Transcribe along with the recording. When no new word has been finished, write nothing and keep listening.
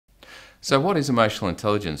So what is emotional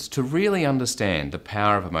intelligence? To really understand the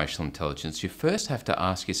power of emotional intelligence, you first have to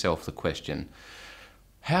ask yourself the question,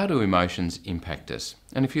 how do emotions impact us?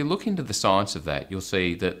 And if you look into the science of that, you'll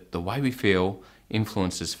see that the way we feel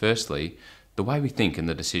influences, firstly, the way we think and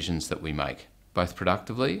the decisions that we make, both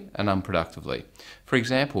productively and unproductively. For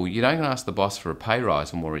example, you don't ask the boss for a pay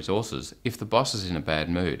rise or more resources if the boss is in a bad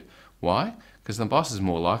mood. Why? Because the boss is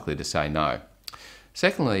more likely to say no.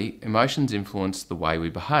 Secondly, emotions influence the way we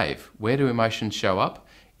behave. Where do emotions show up?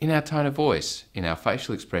 In our tone of voice, in our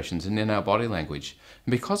facial expressions, and in our body language.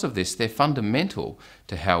 And because of this, they're fundamental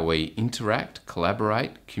to how we interact,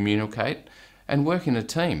 collaborate, communicate, and work in a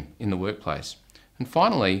team in the workplace. And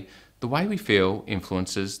finally, the way we feel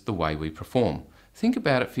influences the way we perform. Think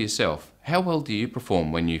about it for yourself. How well do you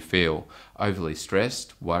perform when you feel overly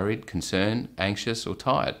stressed, worried, concerned, anxious, or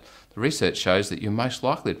tired? The research shows that you're most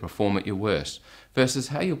likely to perform at your worst, versus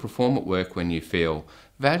how you'll perform at work when you feel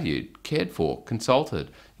valued, cared for,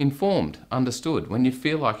 consulted, informed, understood, when you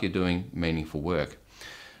feel like you're doing meaningful work.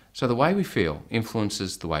 So the way we feel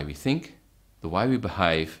influences the way we think, the way we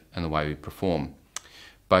behave, and the way we perform,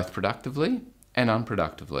 both productively and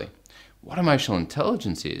unproductively. What emotional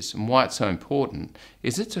intelligence is, and why it's so important,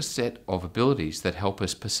 is it's a set of abilities that help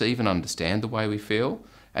us perceive and understand the way we feel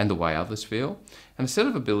and the way others feel, and a set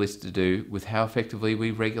of abilities to do with how effectively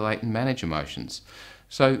we regulate and manage emotions.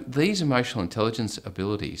 So these emotional intelligence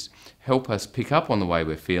abilities help us pick up on the way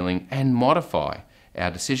we're feeling and modify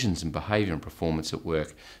our decisions and behaviour and performance at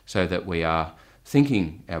work so that we are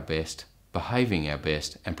thinking our best, behaving our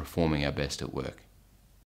best, and performing our best at work.